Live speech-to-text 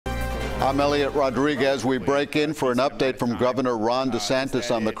I'm Elliot Rodriguez. We break in for an update from Governor Ron DeSantis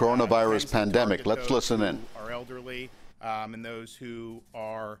on the coronavirus pandemic. Let's listen in. Our elderly and those who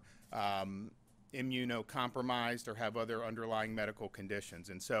are immunocompromised or have other underlying medical conditions.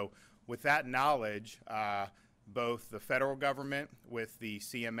 And so with that knowledge, both the federal government with the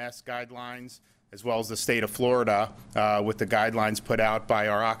CMS guidelines as well as the state of Florida with the guidelines put out by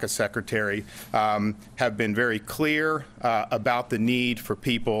our ACA secretary have been very clear about the need for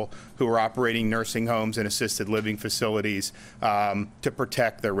people who are operating nursing homes and assisted living facilities to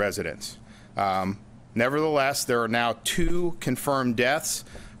protect their residents. Nevertheless, there are now 2 confirmed deaths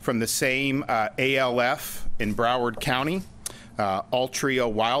from the same ALF in Broward County, Altria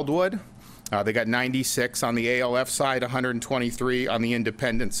Wildwood. They got 96 on the ALF side, 123 on the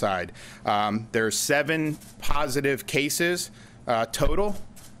independent side. There's 7 positive cases total.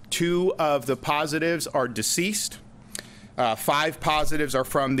 2 of the positives are deceased. 5 positives are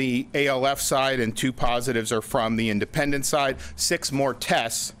from the ALF side and 2 positives are from the independent side. 6 more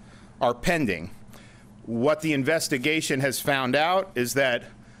tests are pending. What the investigation has found out is that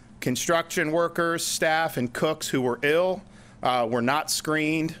construction workers, staff, and cooks who were ill were not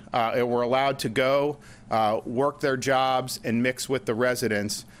screened and were allowed to go work their jobs and mix with the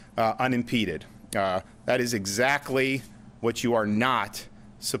residents unimpeded. That is exactly what you are not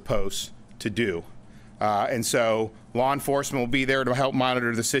supposed to do. And so law enforcement will be there to help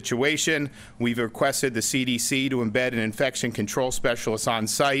monitor the situation. We've requested the CDC to embed an infection control specialist on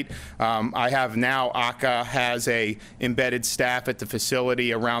site. I have now, ACA has a embedded staff at the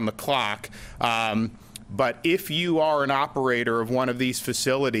facility around the clock. But if you are an operator of one of these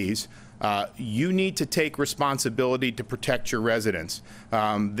facilities, you need to take responsibility to protect your residents.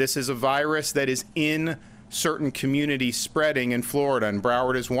 This is a virus that is in certain communities spreading in Florida, and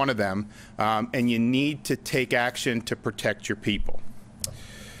Broward is one of them, and you need to take action to protect your people.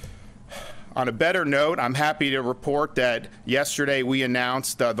 On a better note, I'm happy to report that yesterday we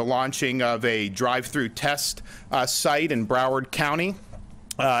announced the launching of a drive-through test site in Broward County.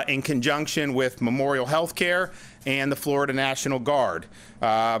 In conjunction with Memorial Healthcare and the Florida National Guard.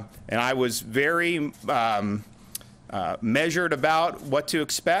 And I was very measured about what to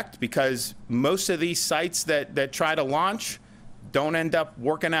expect because most of these sites that try to launch don't end up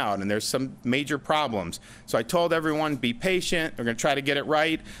working out, and there's some major problems. So I told everyone, be patient, we're going to try to get it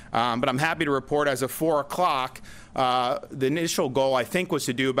right, but I'm happy to report as of 4 o'clock, the initial goal I think was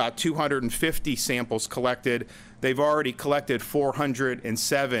to do about 250 samples collected. They've already collected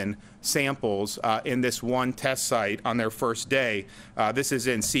 407 samples in this one test site on their first day. This is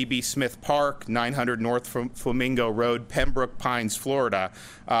in CB Smith Park, 900 North Flamingo Road, Pembroke Pines, Florida.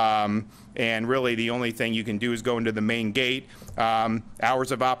 And really the only thing you can do is go into the main gate.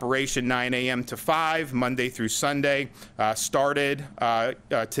 Hours of operation 9 a.m. to 5, Monday through Sunday. Started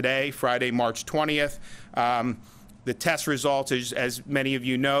today, Friday, March 20th. The test results, as many of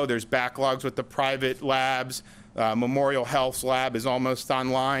you know, there's backlogs with the private labs. Memorial Health's lab is almost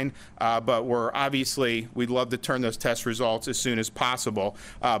online, but we'd love to turn those test results as soon as possible.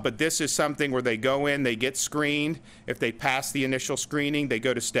 But this is something where they go in, they get screened. If they pass the initial screening, they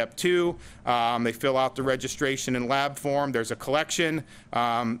go to step 2. They fill out the registration and lab form. There's a collection.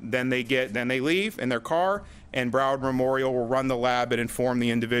 Then they leave in their car, and Broward Memorial will run the lab and inform the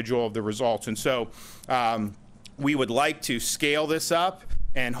individual of the results. And so we would like to scale this up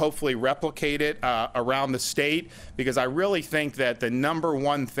and hopefully replicate it around the state, because I really think that the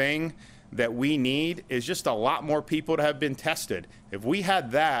 #1 thing that we need is just a lot more people to have been tested. If we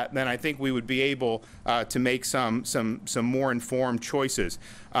had that, then I think we would be able to make some more informed choices.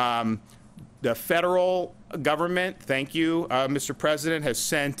 The federal government, thank you, Mr. President, has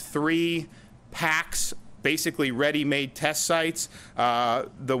sent 3 packs, basically ready-made test sites.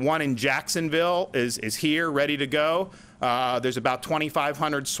 The one in Jacksonville is here, ready to go. There's about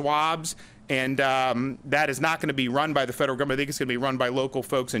 2,500 swabs, and that is not going to be run by the federal government. I think it's going to be run by local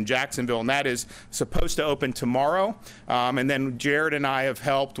folks in Jacksonville, and that is supposed to open tomorrow. And then Jared and I have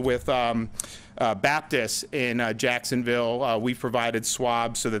helped with Baptist in Jacksonville. We've provided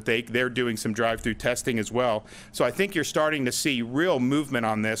swabs so that they're doing some drive-through testing as well. So I think you're starting to see real movement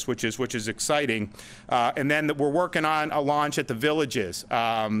on this, which is exciting. And then we're working on a launch at the Villages,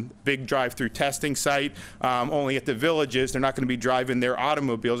 big drive-through testing site. Only at the Villages, they're not going to be driving their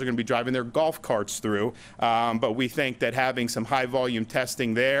automobiles; they're going to be driving their golf carts through. But we think that having some high-volume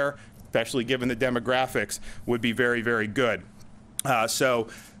testing there, especially given the demographics, would be very, very good. So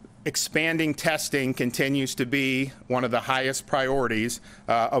expanding testing continues to be one of the highest priorities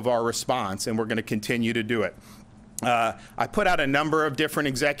of our response, and we're going to continue to do it. I put out a number of different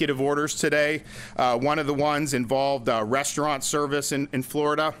executive orders today. One of the ones involved restaurant service in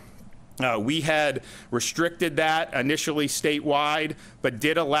Florida. We had restricted that initially statewide, but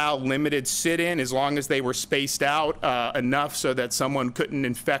did allow limited sit-in as long as they were spaced out enough so that someone couldn't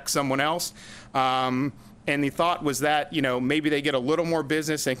infect someone else. And the thought was that, you know, maybe they get a little more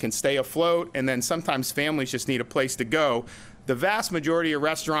business and can stay afloat, and then sometimes families just need a place to go. The vast majority of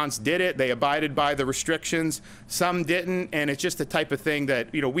restaurants did it. They abided by the restrictions. Some didn't, and it's just the type of thing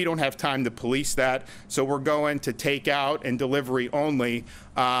that, you know, we don't have time to police that. So we're going to takeout and delivery only,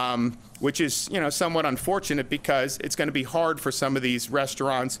 which is, you know, somewhat unfortunate because it's going to be hard for some of these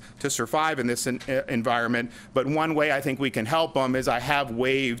restaurants to survive in this environment. But one way I think we can help them is I have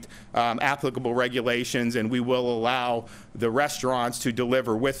waived applicable regulations, and we will allow the restaurants to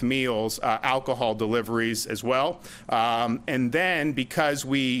deliver with meals, alcohol deliveries as well. And then because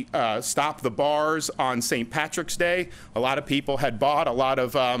we stopped the bars on St. Patrick's Day, a lot of people had bought a lot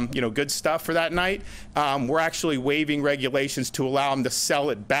of you know, good stuff for that night. We're actually waiving regulations to allow them to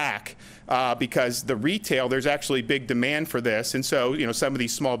sell it back. Because the retail, there's actually big demand for this. And so, you know, some of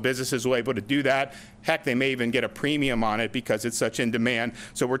these small businesses will be able to do that. Heck, they may even get a premium on it because it's such in demand.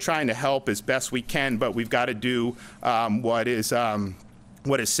 So we're trying to help as best we can, but we've got to do what is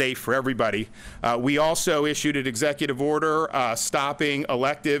safe for everybody. We also issued an executive order stopping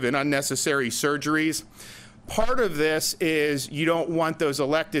elective and unnecessary surgeries. Part of this is you don't want those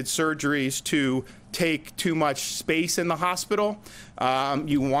elected surgeries to take too much space in the hospital.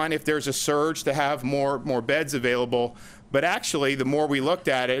 You want, if there's a surge, to have more beds available. But actually, the more we looked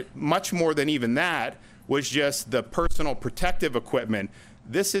at it, much more than even that was just the personal protective equipment.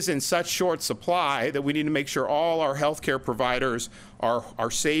 This is in such short supply that we need to make sure all our healthcare providers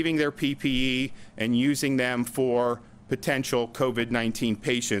are saving their PPE and using them for potential COVID-19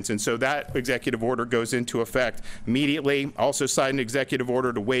 patients. And so that executive order goes into effect immediately. Also signed an executive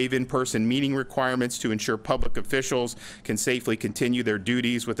order to waive in-person meeting requirements to ensure public officials can safely continue their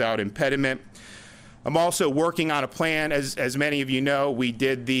duties without impediment. I'm also working on a plan. As many of you know, we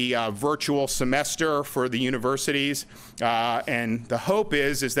did the virtual semester for the universities, and the hope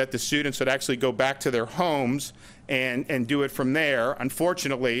is that the students would actually go back to their homes and do it from there.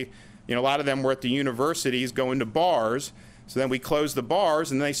 Unfortunately, you know, a lot of them were at the universities going to bars. So then we closed the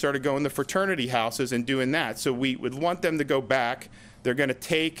bars, and they started going to fraternity houses and doing that. So we would want them to go back. They're going to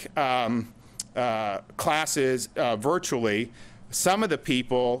take classes virtually. Some of the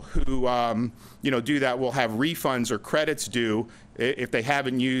people who you know, do that will have refunds or credits due if they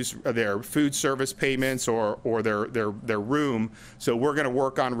haven't used their food service payments or their room. So we're going to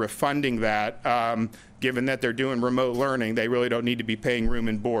work on refunding that. Given that they're doing remote learning, they really don't need to be paying room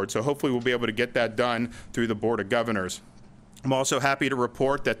and board. So hopefully we'll be able to get that done through the Board of Governors. I'm also happy to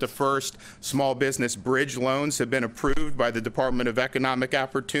report that the first small business bridge loans have been approved by the Department of Economic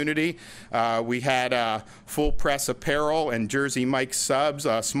Opportunity. We had Full Press Apparel and Jersey Mike's Subs,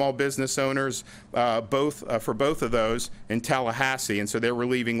 small business owners, for both of those in Tallahassee. And so they're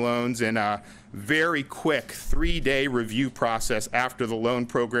relieving loans in a very quick 3-day review process after the loan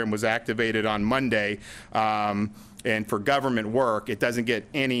program was activated on Monday. And for government work, it doesn't get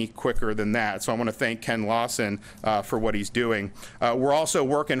any quicker than that. So I want to thank Ken Lawson for what he's doing. We're also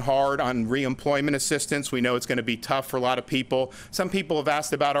working hard on reemployment assistance. We know it's going to be tough for a lot of people. Some people have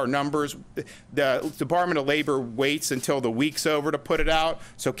asked about our numbers. The Department of Labor waits until the week's over to put it out.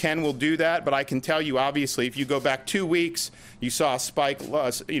 So Ken will do that. But I can tell you, obviously, if you go back 2 weeks, you saw a spike,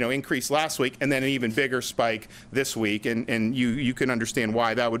 increase last week, and then an even bigger spike this week. And you can understand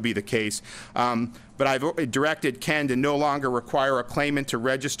why that would be the case. But I've directed Ken to no longer require a claimant to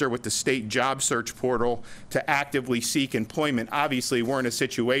register with the state job search portal to actively seek employment. Obviously, we're in a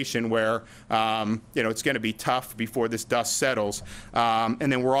situation where it's going to be tough before this dust settles.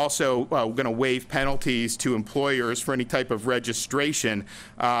 And then we're also going to waive penalties to employers for any type of registration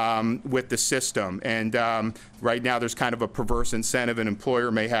with the system. And right now, there's kind of a perverse incentive an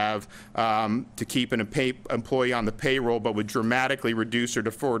employer may have to keep an employee on the payroll, but would dramatically reduce or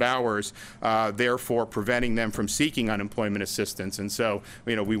deferred hours, therefore preventing them from seeking unemployment assistance. And so,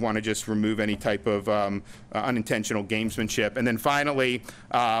 we want to just remove any type of unintentional gamesmanship. And then finally,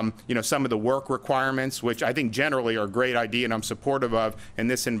 some of the work requirements, which I think generally are a great idea and I'm supportive of in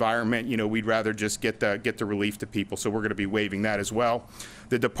this environment, we'd rather just get the relief to people. So we're going to be waiving that as well.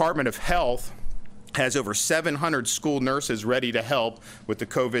 The Department of Health has over 700 school nurses ready to help with the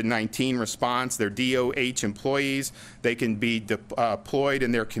COVID-19 response. They're DOH employees. They can be deployed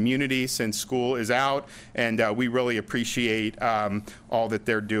in their communities since school is out, and we really appreciate all that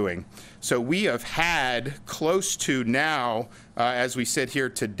they're doing. So we have had close to now, as we sit here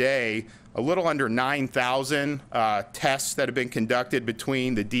today, a little under 9,000 tests that have been conducted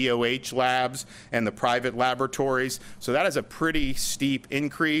between the DOH labs and the private laboratories. So that is a pretty steep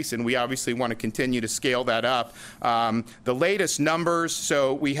increase, and we obviously want to continue to scale that up. The latest numbers,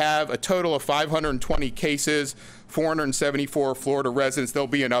 so we have a total of 520 cases, 474 Florida residents. There'll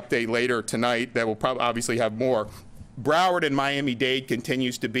be an update later tonight that will probably obviously have more. Broward and Miami-Dade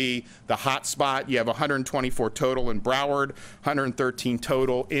continues to be the hot spot. You have 124 total in Broward, 113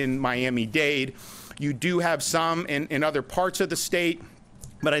 total in Miami-Dade. You do have some in other parts of the state.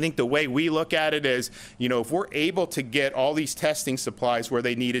 But I think the way we look at it is, you know, if we're able to get all these testing supplies where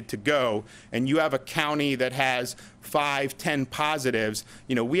they needed to go, and you have a county that has 5, 10 positives,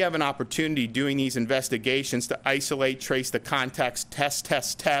 you know, we have an opportunity doing these investigations to isolate, trace the contacts, test,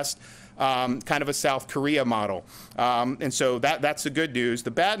 kind of a South Korea model. And so that's the good news. The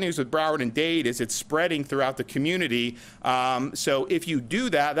bad news with Broward and Dade is it's spreading throughout the community. So if you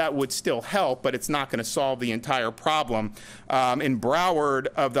do that, that would still help, but it's not going to solve the entire problem. In Broward,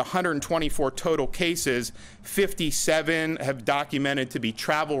 of the 124 total cases, 57 have documented to be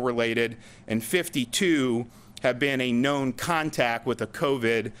travel related, and 52 have been a known contact with a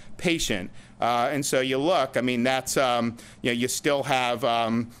COVID patient. And so you look, I mean, that's, you know, you still have,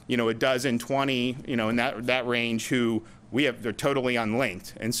 you know, a dozen, 20, you know, in that range who they're totally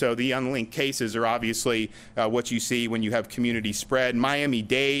unlinked. And so the unlinked cases are obviously what you see when you have community spread.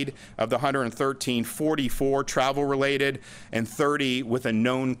 Miami-Dade, of the 113, 44 travel related and 30 with a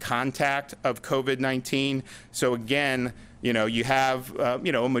known contact of COVID-19. So again, you know, you have,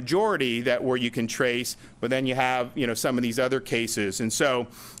 you know, a majority where you can trace, but then you have, you know, some of these other cases. And so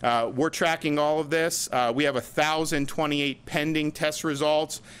we're tracking all of this. We have 1,028 pending test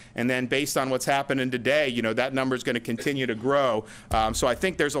results. And then based on what's happening today, you know, that number is going to continue to grow. So I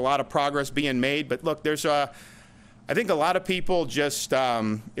think there's a lot of progress being made. But look, I think a lot of people just,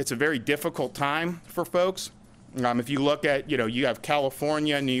 it's a very difficult time for folks. If you look at, you know, you have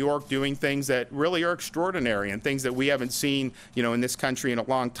California, New York doing things that really are extraordinary and things that we haven't seen, you know, in this country in a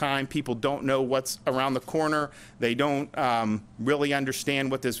long time. People don't know what's around the corner. They don't really understand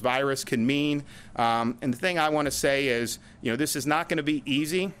what this virus can mean. And the thing I want to say is, you know, this is not going to be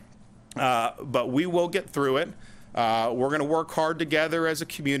easy, but we will get through it. We're going to work hard together as a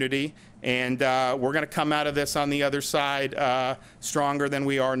community, and we're going to come out of this on the other side stronger than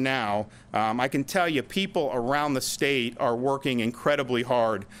we are now. I can tell you people around the state are working incredibly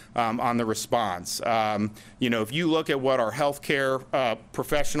hard on the response. You know, if you look at what our healthcare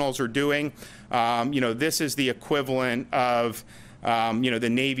professionals are doing, you know, this is the equivalent of you know, the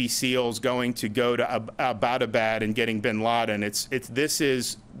Navy SEALs going to go to Abbottabad and getting bin Laden. This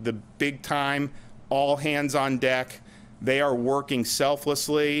is the big time, all hands on deck. They are working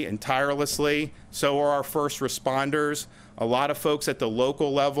selflessly and tirelessly. So are our first responders. A lot of folks at the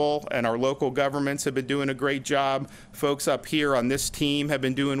local level and our local governments have been doing a great job. Folks up here on this team have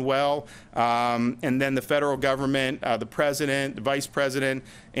been doing well. And then the federal government, the president, the vice president,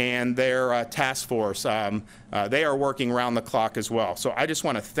 and their task force, they are working around the clock as well. So I just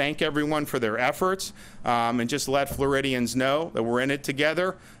want to thank everyone for their efforts and just let Floridians know that we're in it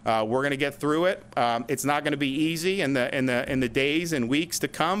together. We're going to get through it. It's not going to be easy in the days and weeks to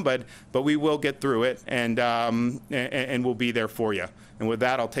come, but we will get through it, and we'll be there for you. And with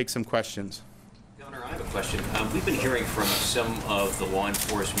that, I'll take some questions. Governor, I have a question. We've been hearing from some of the law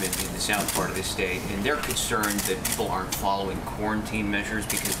enforcement in the south part of the state, and they're concerned that people aren't following quarantine measures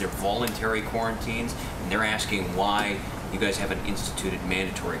because they're voluntary quarantines, and they're asking why you guys haven't instituted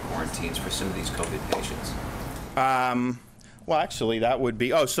mandatory quarantines for some of these COVID patients. Well, actually, that would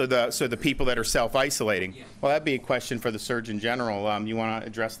be, so the people that are self-isolating. Yeah. Well, that'd be a question for the Surgeon General. You want to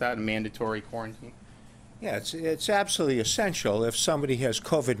address that, mandatory quarantine? Yeah, it's absolutely essential if somebody has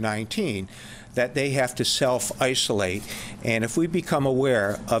COVID-19 that they have to self-isolate. And if we become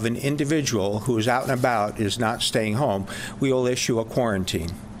aware of an individual who is out and about, is not staying home, we will issue a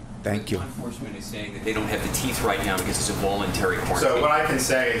quarantine. Thank you. Law enforcement is saying that they don't have the teeth right now because it's a voluntary quarantine. So what I can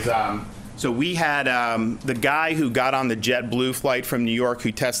say is, so we had the guy who got on the JetBlue flight from New York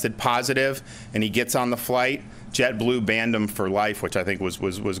who tested positive, and he gets on the flight. JetBlue banned him for life, which I think was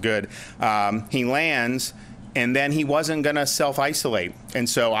good. He lands, and then he wasn't going to self-isolate. And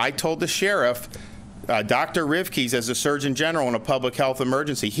so I told the sheriff, Dr. Rivkees, as a Surgeon General in a public health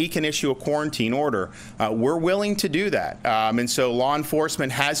emergency, he can issue a quarantine order. We're willing to do that. And so law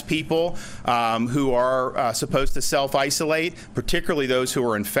enforcement has people who are supposed to self-isolate, particularly those who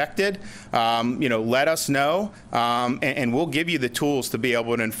are infected. You know, let us know, and we'll give you the tools to be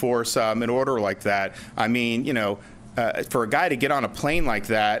able to enforce an order like that. I mean, you know, for a guy to get on a plane like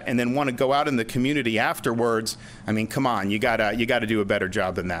that and then want to go out in the community afterwards, I mean, come on, you gotta do a better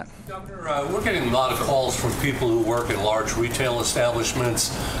job than that. Governor, we're getting a lot of calls from people who work in large retail establishments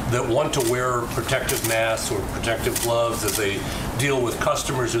that want to wear protective masks or protective gloves as they deal with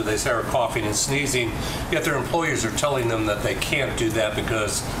customers who they say are coughing and sneezing, yet their employers are telling them that they can't do that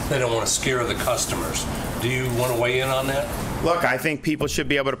because they don't want to scare the customers. Do you want to weigh in on that? Look, I think people should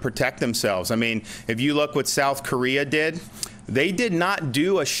be able to protect themselves. I mean, if you look what South Korea did, they did not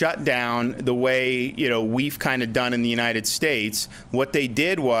do a shutdown the way, we've kind of done in the United States. What they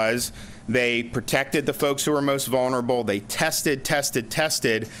did was they protected the folks who were most vulnerable. They tested,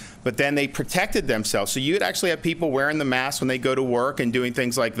 but then they protected themselves. So you'd actually have people wearing the mask when they go to work and doing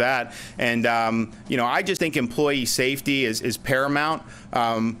things like that. And, I just think employee safety is paramount.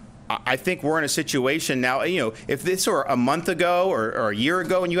 I think we're in a situation now, if this were a month ago or a year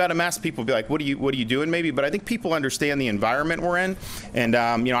ago and you had a mask, people would be like, what are you doing maybe? But I think people understand the environment we're in. And,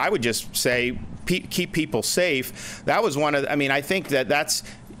 I would just say keep people safe. That was one of, I think that's,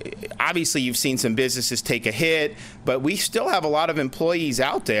 obviously you've seen some businesses take a hit, but we still have a lot of employees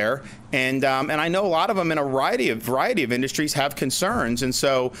out there. And I know a lot of them in a variety of industries have concerns. And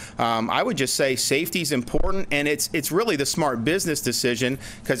so I would just say safety is important, and it's really the smart business decision,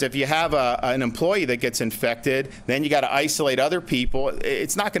 because if you have an employee that gets infected, then you got to isolate other people.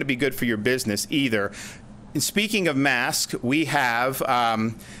 It's not going to be good for your business either. And speaking of masks, we have,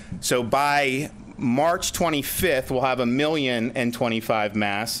 so by March 25th, we'll have 1,025,000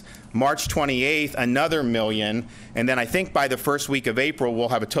 masks. March 28th, another 1 million. And then I think by the first week of April, we'll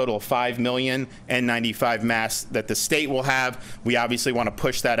have a total of 5,095,000 masks that the state will have. We obviously want to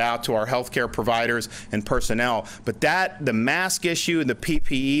push that out to our healthcare providers and personnel. But the mask issue, the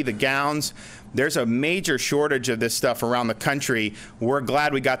PPE, the gowns, there's a major shortage of this stuff around the country. We're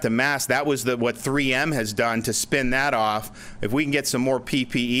glad we got the mask. That was what 3M has done to spin that off. If we can get some more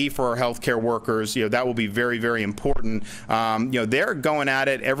PPE for our healthcare workers, that will be very, very important. They're going at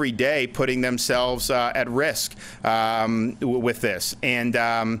it every day, putting themselves at risk with this. And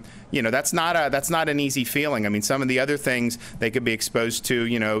that's not an easy feeling. I mean, some of the other things they could be exposed to,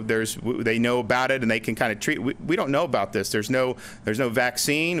 they know about it and they can kind of treat. We don't know about this. There's no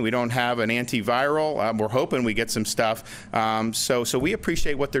vaccine. We don't have an antiviral. We're hoping we get some stuff. So we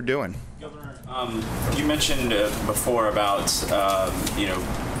appreciate what they're doing. Governor, you mentioned before about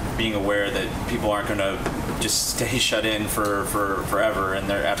being aware that people aren't going to just stay shut in for forever, and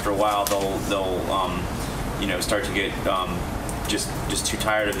after a while they'll start to get just too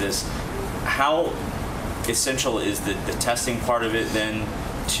tired of this. How essential is the testing part of it then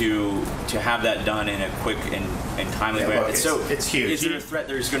to have that done in a quick and timely way? It's huge. Is there a threat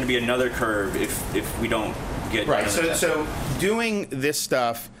there's going to be another curve if we don't get right? So doing this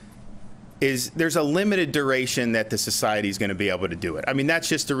stuff there's a limited duration that the society is going to be able to do it. I mean, that's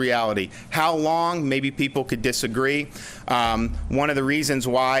just the reality. How long? Maybe people could disagree. One of the reasons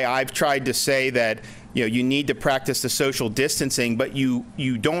why I've tried to say that you need to practice the social distancing, but you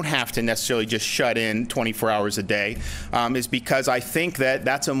don't have to necessarily just shut in 24 hours a day, is because I think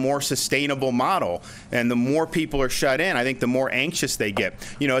that's a more sustainable model. And the more people are shut in, I think the more anxious they get.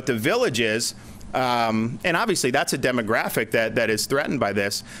 At the villages, and obviously that's a demographic that is threatened by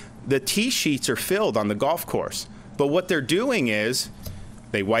this. The tee sheets are filled on the golf course. But what they're doing is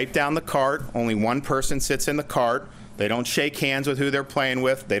they wipe down the cart. Only one person sits in the cart. They don't shake hands with who they're playing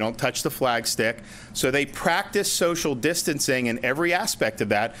with. They don't touch the flagstick. So they practice social distancing in every aspect of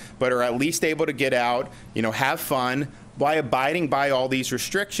that, but are at least able to get out, have fun by abiding by all these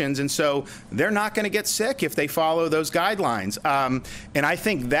restrictions. And so they're not going to get sick if they follow those guidelines. And I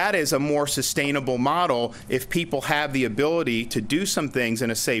think that is a more sustainable model if people have the ability to do some things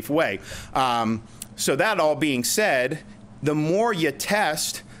in a safe way. So that all being said, the more you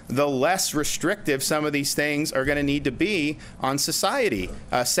test, the less restrictive some of these things are going to need to be on society.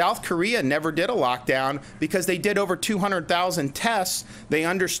 South Korea never did a lockdown because they did over 200,000 tests. They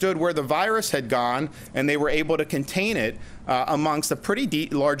understood where the virus had gone, and they were able to contain it amongst a pretty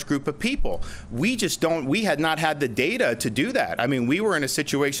large group of people. We had not had the data to do that. I mean, we were in a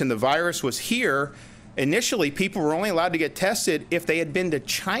situation, the virus was here. Initially, people were only allowed to get tested if they had been to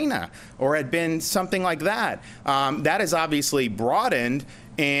China or had been something like that. That has obviously broadened.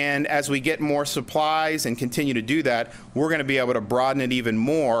 And as we get more supplies and continue to do that, we're going to be able to broaden it even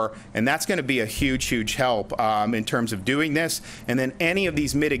more. And that's going to be a huge, huge help in terms of doing this. And then any of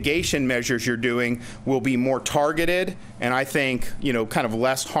these mitigation measures you're doing will be more targeted and I think, kind of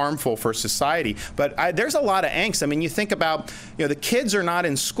less harmful for society. But there's a lot of angst. I mean, you think about, the kids are not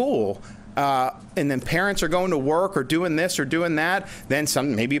in school. and then parents are going to work or doing this or doing that, then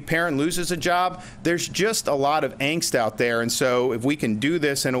maybe a parent loses a job. There's just a lot of angst out there, and so if we can do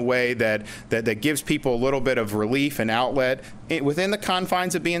this in a way that gives people a little bit of relief and outlet within the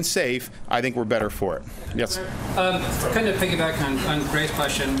confines of being safe, I think we're better for it. Yes. Kind of piggyback on Gray's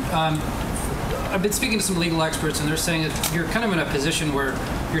question. I've been speaking to some legal experts, and they're saying that you're kind of in a position where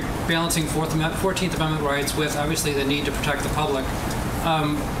you're balancing 14th Amendment rights with obviously the need to protect the public.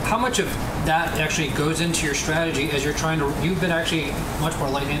 How much of that actually goes into your strategy as you're trying to? You've been actually much more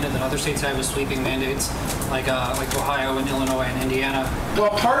light-handed than other states have with sweeping mandates, like Ohio and Illinois and Indiana. Well,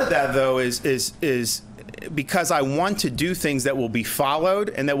 part of that though is because I want to do things that will be followed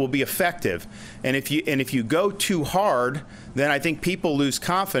and that will be effective. And if you go too hard, then I think people lose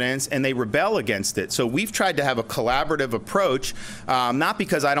confidence and they rebel against it. So we've tried to have a collaborative approach, not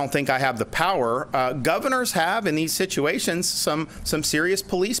because I don't think I have the power. Governors have in these situations some serious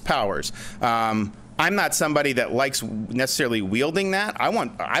police powers. I'm not somebody that likes necessarily wielding that. I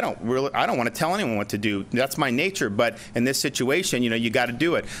don't want to tell anyone what to do. That's my nature. But in this situation, you got to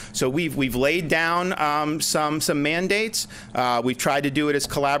do it. So we've laid down some mandates. We've tried to do it as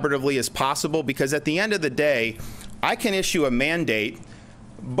collaboratively as possible, because at the end of the day, I can issue a mandate,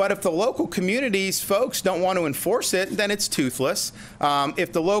 but if the local communities folks don't want to enforce it, then it's toothless.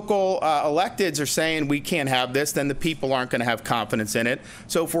 If the local electeds are saying we can't have this, then the people aren't going to have confidence in it.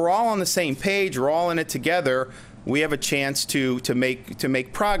 So if we're all on the same page, we're all in it together, we have a chance to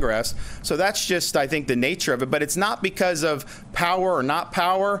make progress. So that's just, I think, the nature of it. But it's not because of power or not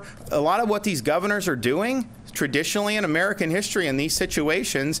power. A lot of what these governors are doing traditionally in American history in these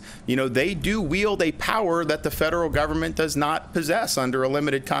situations, they do wield a power that the federal government does not possess under a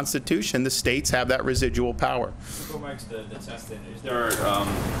limited constitution. The states have that residual power. Go back to the testing. Is there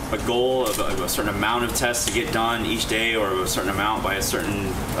a goal of a certain amount of tests to get done each day, or a certain amount by a certain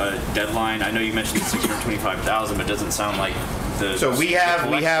deadline? I know you mentioned 625,000, but it doesn't sound like So we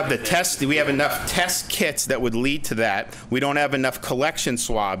have the test. We have enough test kits that would lead to that. We don't have enough collection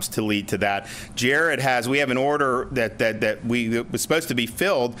swabs to lead to that. Jared has. We have an order that was supposed to be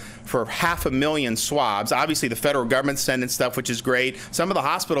filled for 500,000 swabs. Obviously, the federal government's sending stuff, which is great. Some of the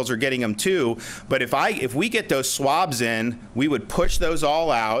hospitals are getting them too. But if we get those swabs in, we would push those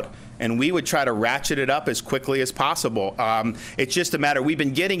all out, and we would try to ratchet it up as quickly as possible. It's just a matter, we've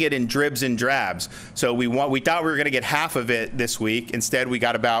been getting it in dribs and drabs. So we thought we were gonna get half of it this week. Instead, we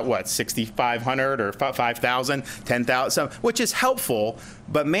got about, what, 6,500 or 5,000, 10,000, which is helpful.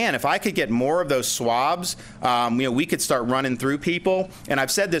 But man, if I could get more of those swabs, we could start running through people. And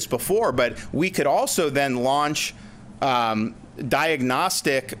I've said this before, but we could also then launch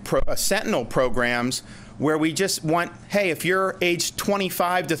diagnostic sentinel programs where we just want, hey, if you're aged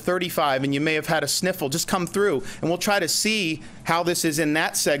 25 to 35 and you may have had a sniffle, just come through, and we'll try to see how this is in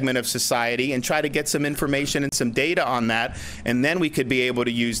that segment of society and try to get some information and some data on that, and then we could be able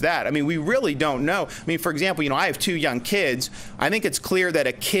to use that. I mean, we really don't know. I mean, for example, I have 2 young kids. I think it's clear that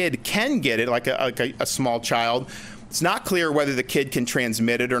a kid can get it, like a small child. It's not clear whether the kid can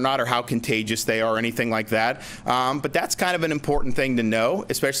transmit it or not, or how contagious they are, or anything like that. But that's kind of an important thing to know,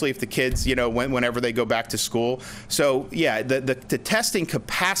 especially if the kids, whenever they go back to school. So yeah, the testing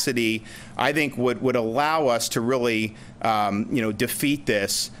capacity, I think, would allow us to really, defeat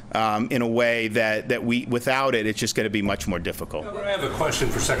this in a way that without it, it's just going to be much more difficult. I have a question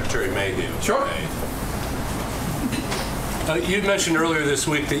for Secretary Mayhew. Sure. You mentioned earlier this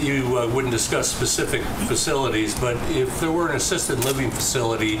week that you wouldn't discuss specific facilities, but if there were an assisted living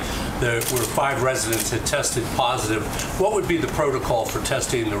facility where 5 residents had tested positive, what would be the protocol for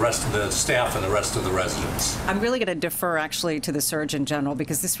testing the rest of the staff and the rest of the residents? I'm really going to defer actually to the Surgeon General,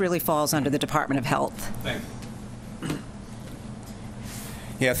 because this really falls under the Department of Health. Thank you.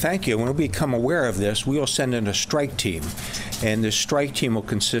 Yeah, thank you. When we become aware of this, we will send in a strike team. And the strike team will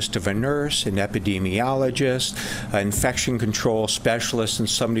consist of a nurse, an epidemiologist, an infection control specialist, and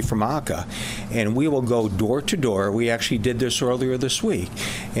somebody from ACA. And we will go door to door. We actually did this earlier this week.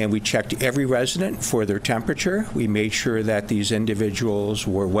 And we checked every resident for their temperature. We made sure that these individuals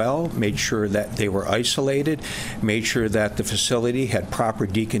were well, made sure that they were isolated, made sure that the facility had proper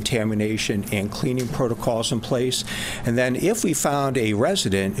decontamination and cleaning protocols in place. And then if we found a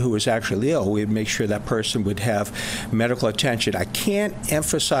resident who was actually ill, we'd make sure that person would have medical attention. I can't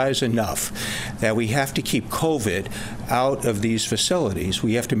emphasize enough that we have to keep COVID out of these facilities.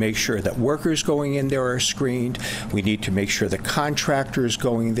 We have to make sure that workers going in there are screened. We need to make sure the contractors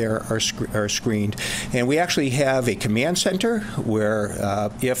going there are screened. And we actually have a command center where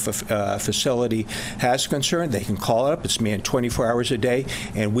if a facility has concern, they can call it up. It's manned 24 hours a day,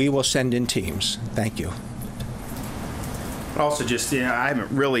 and we will send in teams. Thank you. Also, just, I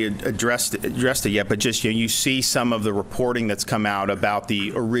haven't really addressed it yet, but just, you see some of the reporting that's come out about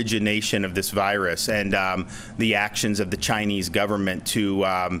the origination of this virus and the actions of the Chinese government to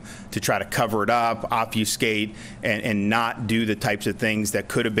try to cover it up, obfuscate, and not do the types of things that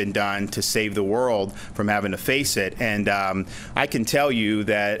could have been done to save the world from having to face it. And I can tell you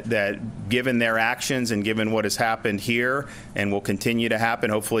that given their actions and given what has happened here and will continue to happen,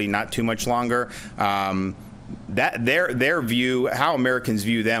 hopefully not too much longer, that their view, how Americans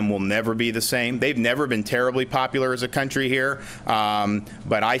view them, will never be the same. They've never been terribly popular as a country here,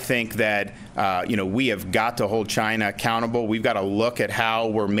 but I think that we have got to hold China accountable. We've got to look at how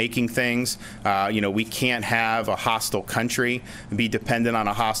we're making things. We can't have a hostile country be dependent on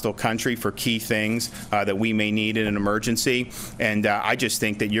a hostile country for key things that we may need in an emergency. And I just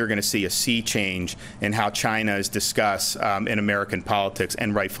think that you're going to see a sea change in how China is discussed in American politics,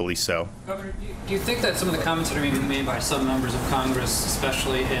 and rightfully so. Governor, do you think that some of the comments that are being made by some members of Congress,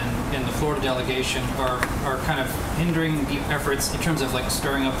 especially in the Florida delegation, are kind of hindering the efforts in terms of like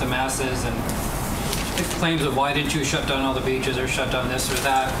stirring up the masses and claims of why didn't you shut down all the beaches or shut down this or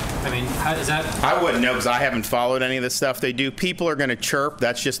that? I mean, how is that? I wouldn't know because I haven't followed any of the stuff they do. People are going to chirp.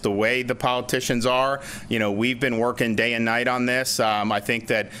 That's just the way the politicians are. We've been working day and night on this. I think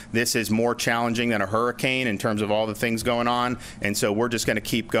that this is more challenging than a hurricane in terms of all the things going on, and so we're just going to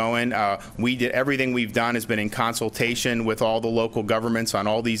keep going. Everything we've done has been in consultation with all the local governments on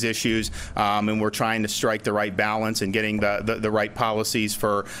all these issues, and we're trying to strike the right balance and getting the right policies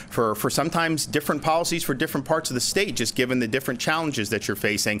for sometimes different policies for different parts of the state, just given the different challenges that you're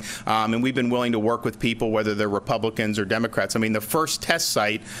facing. And we've been willing to work with people, whether they're Republicans or Democrats. I mean, the first test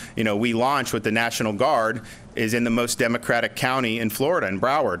site, we launched with the National Guard is in the most Democratic county in Florida, in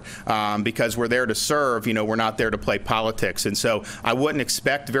Broward, because we're there to serve. We're not there to play politics. And so I wouldn't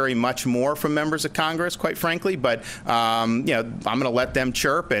expect very much more from members of Congress, quite frankly, but I'm going to let them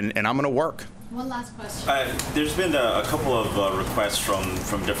chirp, and I'm going to work. One last question. There's been a couple of requests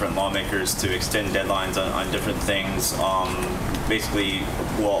from different lawmakers to extend deadlines on different things. Basically,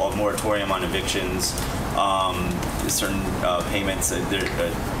 a moratorium on evictions, certain payments.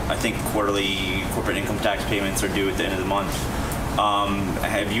 I think quarterly corporate income tax payments are due at the end of the month.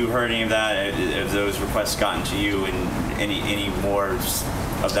 Have you heard any of that? Have those requests gotten to you, and any more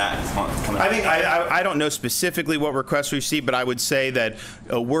of that coming up? I don't know specifically what requests we received, but I would say that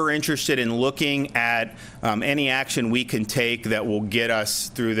we're interested in looking at any action we can take that will get us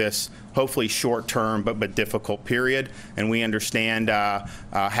through this hopefully short-term but difficult period. And we understand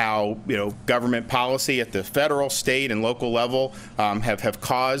how government policy at the federal, state, and local level have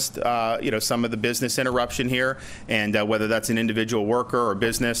caused some of the business interruption here, and whether that's an individual worker or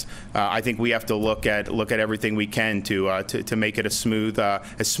business, I think we have to look at everything we can to make it as smooth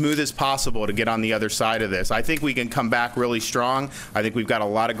as possible to get on the other side of this. I think we can come back really strong. I think we've got a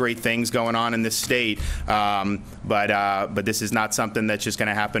lot of great things going on in this state, but this is not something that's just going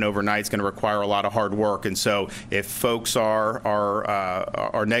to happen overnight. It's going to require a lot of hard work, and so if folks are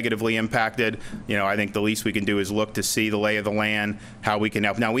negatively impacted, I think the least we can do is look to see the lay of the land, how we can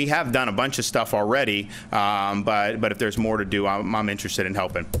help. Now, we have done a bunch of stuff already, but if there's more to do, I'm interested in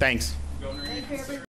helping. Thanks.